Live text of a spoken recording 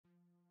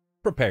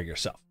prepare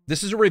yourself.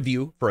 This is a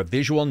review for a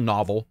visual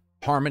novel,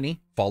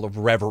 Harmony, Fall of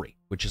Reverie,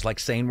 which is like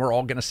saying we're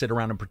all going to sit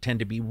around and pretend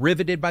to be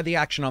riveted by the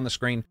action on the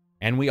screen,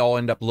 and we all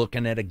end up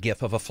looking at a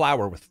gif of a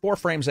flower with 4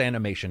 frames of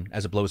animation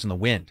as it blows in the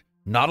wind.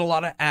 Not a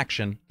lot of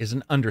action is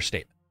an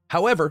understatement.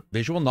 However,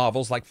 visual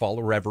novels like Fall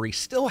of Reverie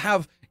still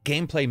have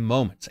gameplay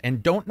moments,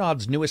 and Don't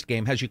Nod's newest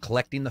game has you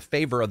collecting the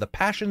favor of the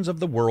passions of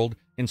the world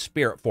in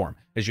spirit form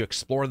as you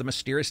explore the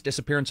mysterious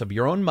disappearance of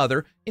your own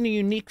mother in a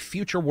unique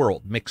future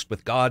world mixed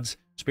with gods,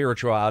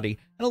 spirituality,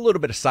 and a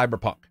little bit of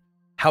cyberpunk.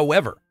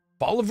 However,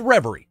 Fall of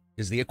Reverie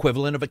is the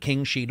equivalent of a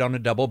king sheet on a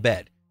double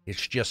bed.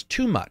 It's just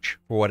too much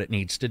for what it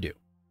needs to do.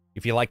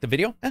 If you like the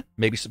video,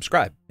 maybe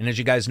subscribe. And as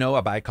you guys know,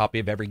 I buy a copy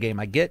of every game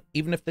I get,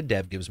 even if the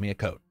dev gives me a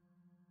code.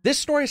 This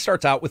story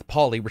starts out with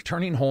Polly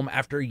returning home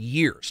after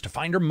years to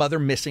find her mother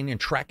missing and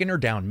tracking her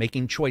down,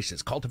 making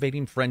choices,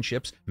 cultivating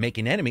friendships,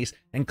 making enemies,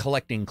 and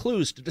collecting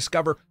clues to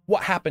discover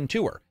what happened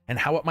to her and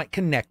how it might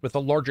connect with a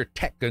larger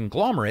tech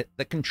conglomerate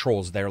that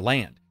controls their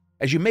land.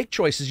 As you make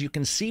choices, you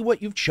can see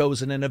what you've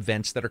chosen in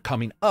events that are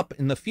coming up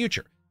in the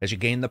future. As you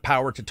gain the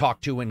power to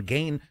talk to and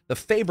gain the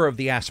favor of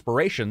the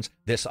aspirations,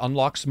 this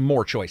unlocks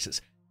more choices.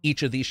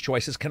 Each of these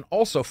choices can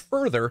also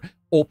further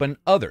open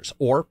others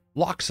or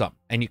lock some,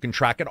 and you can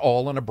track it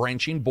all on a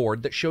branching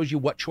board that shows you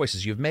what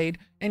choices you've made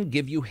and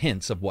give you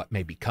hints of what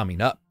may be coming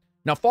up.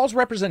 Now, Fall's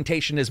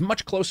representation is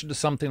much closer to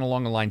something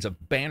along the lines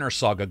of Banner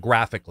Saga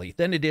graphically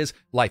than it is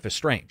Life is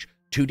Strange.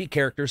 2D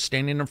characters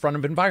standing in front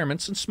of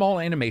environments and small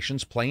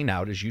animations playing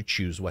out as you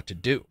choose what to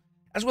do.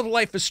 As with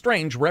Life is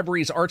Strange,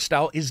 Reverie's art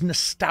style is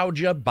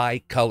nostalgia by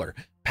color.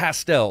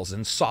 Pastels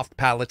and soft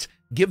palettes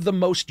give the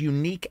most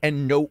unique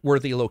and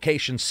noteworthy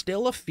locations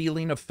still a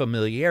feeling of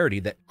familiarity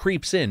that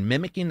creeps in,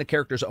 mimicking the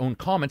character's own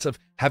comments of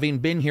having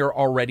been here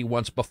already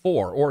once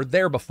before or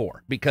there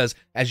before, because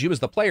as you as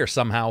the player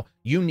somehow,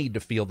 you need to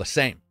feel the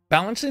same.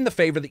 Balancing the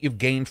favor that you've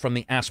gained from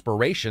the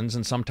aspirations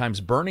and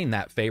sometimes burning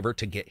that favor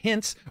to get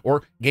hints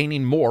or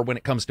gaining more when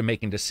it comes to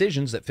making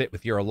decisions that fit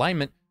with your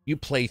alignment, you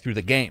play through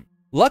the game.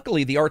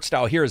 Luckily, the art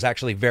style here is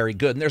actually very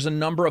good, and there's a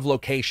number of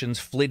locations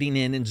flitting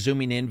in and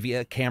zooming in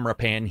via camera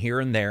pan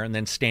here and there, and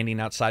then standing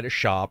outside a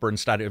shop or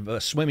inside of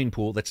a swimming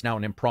pool that's now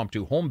an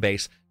impromptu home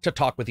base to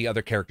talk with the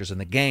other characters in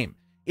the game.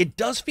 It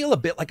does feel a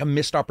bit like a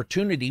missed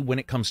opportunity when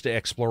it comes to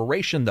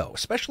exploration, though,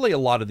 especially a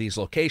lot of these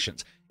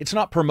locations. It's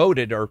not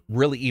promoted or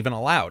really even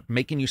allowed,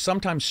 making you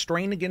sometimes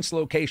strain against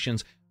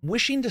locations,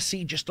 wishing to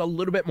see just a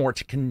little bit more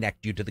to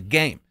connect you to the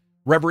game.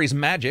 Reverie's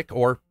magic,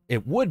 or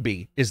it would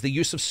be, is the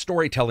use of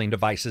storytelling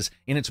devices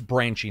in its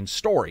branching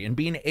story and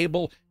being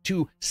able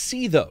to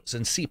see those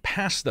and see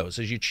past those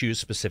as you choose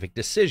specific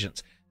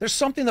decisions. There's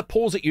something that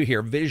pulls at you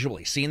here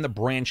visually, seeing the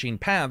branching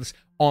paths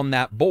on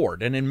that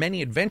board. And in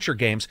many adventure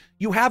games,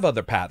 you have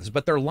other paths,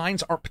 but their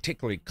lines aren't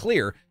particularly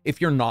clear if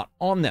you're not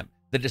on them.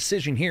 The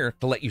decision here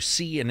to let you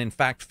see and in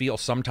fact feel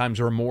sometimes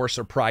remorse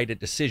or pride at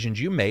decisions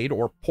you made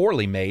or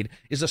poorly made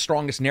is the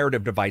strongest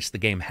narrative device the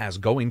game has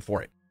going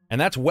for it. And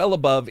that's well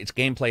above its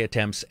gameplay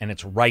attempts and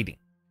its writing.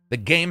 The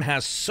game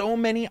has so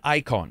many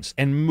icons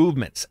and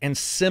movements and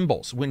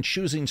symbols when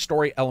choosing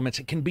story elements,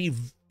 it can be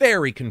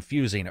very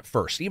confusing at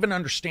first, even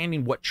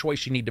understanding what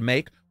choice you need to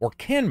make or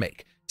can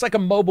make. It's like a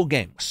mobile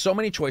game, so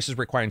many choices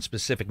requiring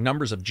specific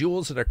numbers of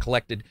jewels that are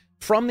collected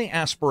from the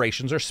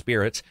aspirations or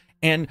spirits,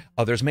 and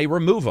others may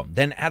remove them,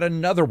 then add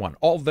another one,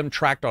 all of them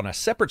tracked on a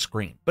separate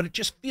screen. But it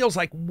just feels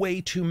like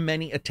way too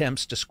many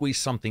attempts to squeeze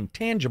something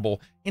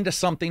tangible into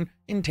something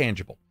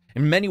intangible.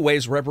 In many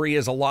ways, Reverie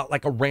is a lot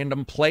like a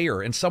random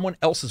player in someone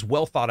else's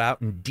well thought out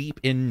and deep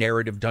in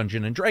narrative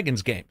Dungeons and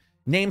Dragons game.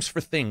 Names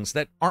for things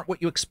that aren't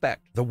what you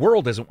expect. The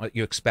world isn't what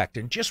you expect.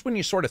 And just when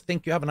you sort of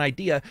think you have an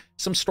idea,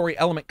 some story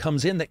element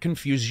comes in that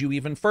confuses you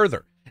even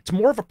further. It's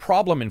more of a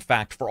problem, in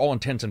fact, for all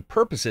intents and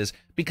purposes,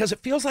 because it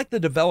feels like the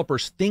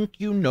developers think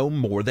you know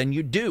more than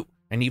you do.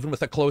 And even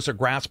with a closer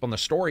grasp on the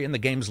story and the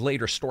game's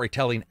later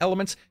storytelling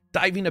elements,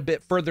 diving a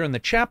bit further in the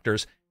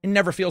chapters, it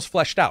never feels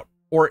fleshed out.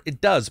 Or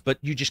it does, but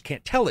you just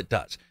can't tell it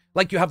does.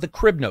 Like you have the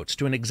crib notes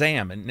to an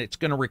exam, and it's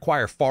going to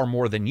require far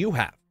more than you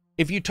have.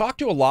 If you talk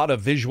to a lot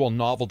of visual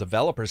novel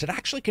developers, it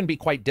actually can be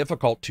quite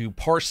difficult to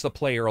parse the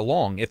player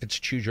along if it's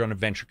a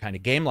choose-your-own-adventure kind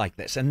of game like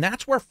this. And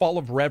that's where Fall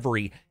of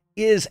Reverie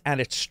is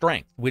at its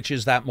strength, which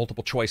is that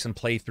multiple choice and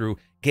playthrough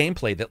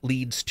gameplay that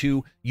leads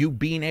to you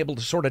being able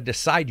to sort of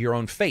decide your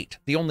own fate.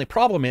 The only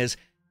problem is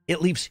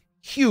it leaves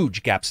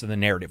huge gaps in the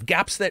narrative,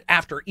 gaps that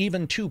after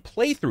even 2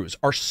 playthroughs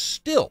are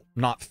still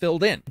not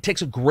filled in. It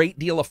takes a great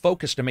deal of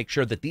focus to make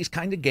sure that these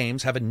kind of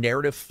games have a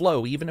narrative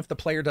flow, even if the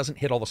player doesn't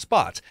hit all the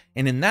spots.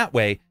 And in that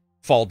way,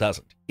 Fall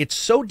doesn't. It's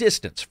so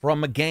distant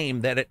from a game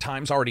that at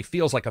times already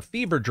feels like a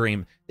fever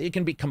dream that it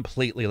can be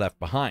completely left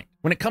behind.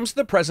 When it comes to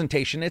the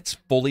presentation, it's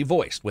fully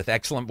voiced with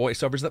excellent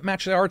voiceovers that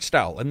match the art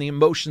style and the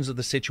emotions of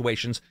the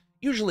situations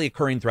usually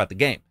occurring throughout the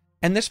game.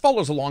 And this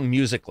follows along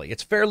musically.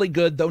 It's fairly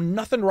good, though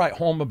nothing to write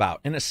home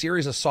about, in a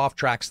series of soft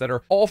tracks that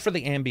are all for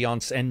the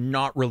ambience and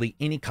not really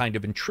any kind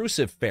of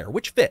intrusive fare,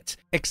 which fits,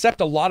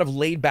 except a lot of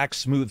laid-back,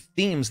 smooth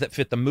themes that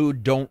fit the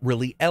mood don't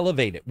really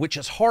elevate it, which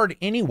is hard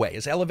anyway,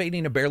 as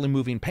elevating a barely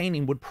moving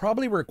painting would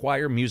probably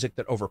require music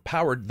that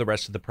overpowered the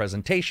rest of the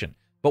presentation.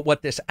 But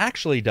what this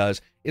actually does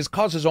is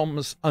causes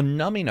almost a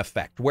numbing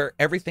effect, where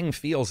everything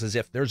feels as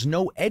if there's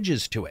no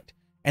edges to it.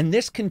 And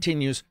this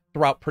continues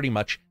throughout pretty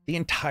much the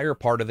entire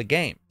part of the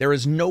game. There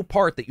is no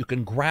part that you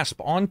can grasp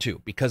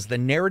onto because the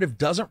narrative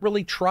doesn't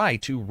really try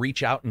to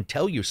reach out and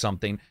tell you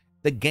something.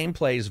 The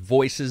gameplay's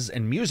voices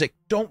and music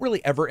don't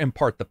really ever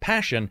impart the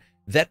passion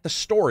that the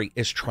story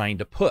is trying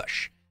to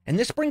push. And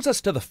this brings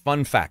us to the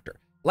fun factor.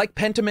 Like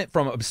Pentiment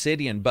from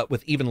Obsidian, but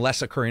with even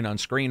less occurring on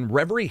screen,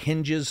 Reverie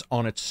hinges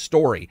on its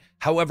story.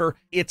 However,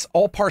 it's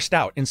all parsed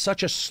out in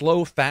such a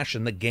slow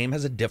fashion the game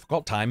has a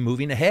difficult time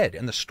moving ahead,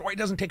 and the story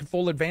doesn't take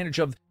full advantage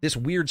of this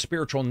weird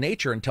spiritual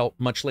nature until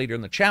much later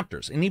in the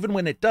chapters. And even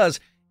when it does,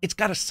 it's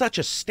got such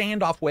a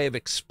standoff way of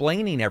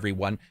explaining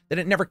everyone that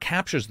it never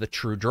captures the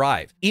true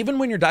drive. Even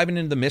when you're diving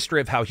into the mystery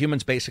of how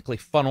humans basically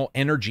funnel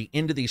energy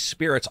into these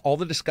spirits, all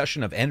the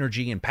discussion of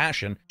energy and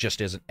passion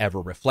just isn't ever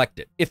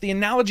reflected. If the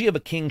analogy of a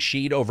king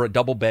sheet over a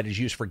double bed is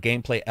used for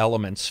gameplay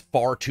elements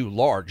far too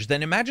large,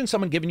 then imagine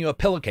someone giving you a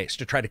pillowcase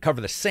to try to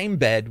cover the same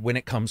bed when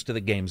it comes to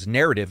the game's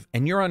narrative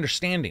and your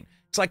understanding.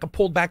 It's like a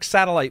pulled back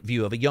satellite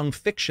view of a young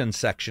fiction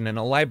section in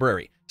a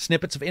library.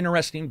 Snippets of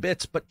interesting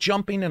bits, but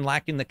jumping and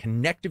lacking the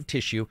connective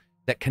tissue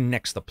that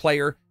connects the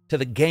player to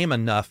the game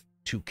enough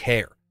to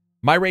care.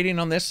 My rating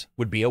on this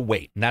would be a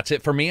wait. And that's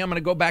it for me. I'm going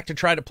to go back to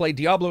try to play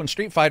Diablo and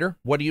Street Fighter.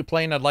 What are you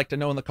playing? I'd like to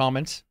know in the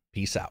comments.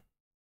 Peace out.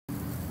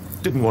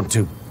 Didn't want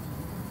to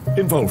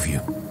involve you.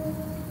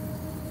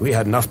 We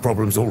had enough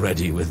problems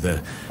already with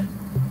the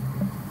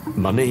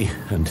money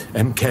and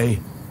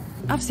MK.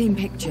 I've seen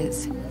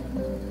pictures.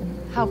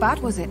 How bad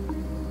was it?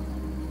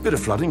 Bit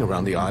of flooding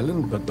around the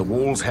island, but the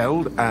walls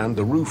held and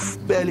the roof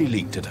barely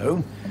leaked at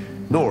home.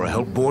 Nora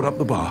helped board up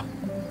the bar.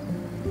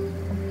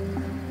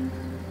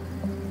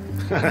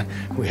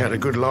 We had a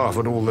good laugh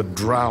at all the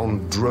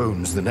drowned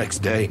drones the next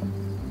day.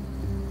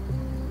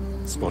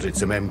 Spotted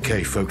some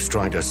MK folks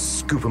trying to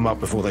scoop them up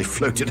before they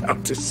floated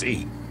out to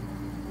sea.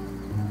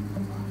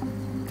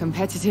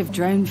 Competitive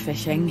drone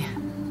fishing.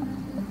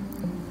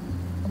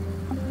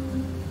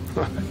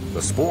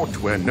 The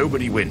sport where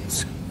nobody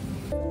wins.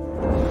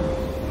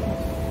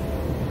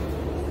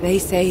 They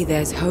say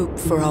there's hope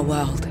for our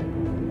world.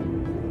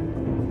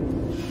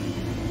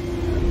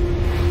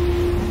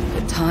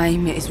 But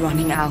time is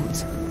running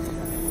out.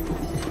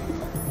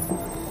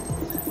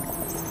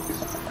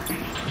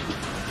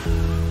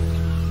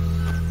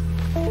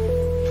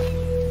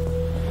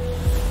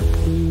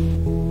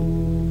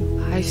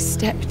 I've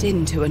stepped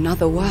into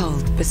another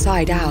world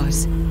beside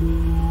ours.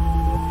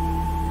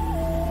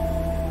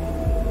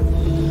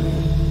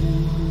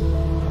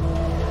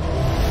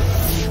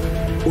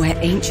 Where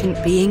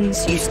ancient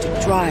beings used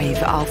to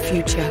drive our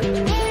future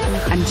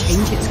and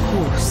change its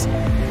course.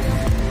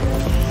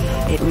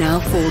 It now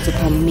falls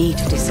upon me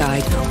to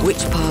decide which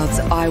paths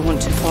I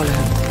want to follow,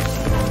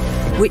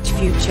 which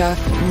future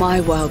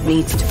my world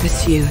needs to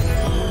pursue.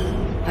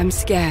 I'm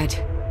scared,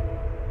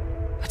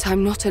 but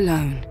I'm not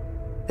alone.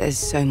 There's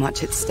so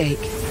much at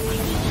stake,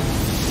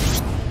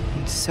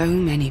 and so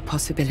many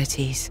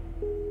possibilities.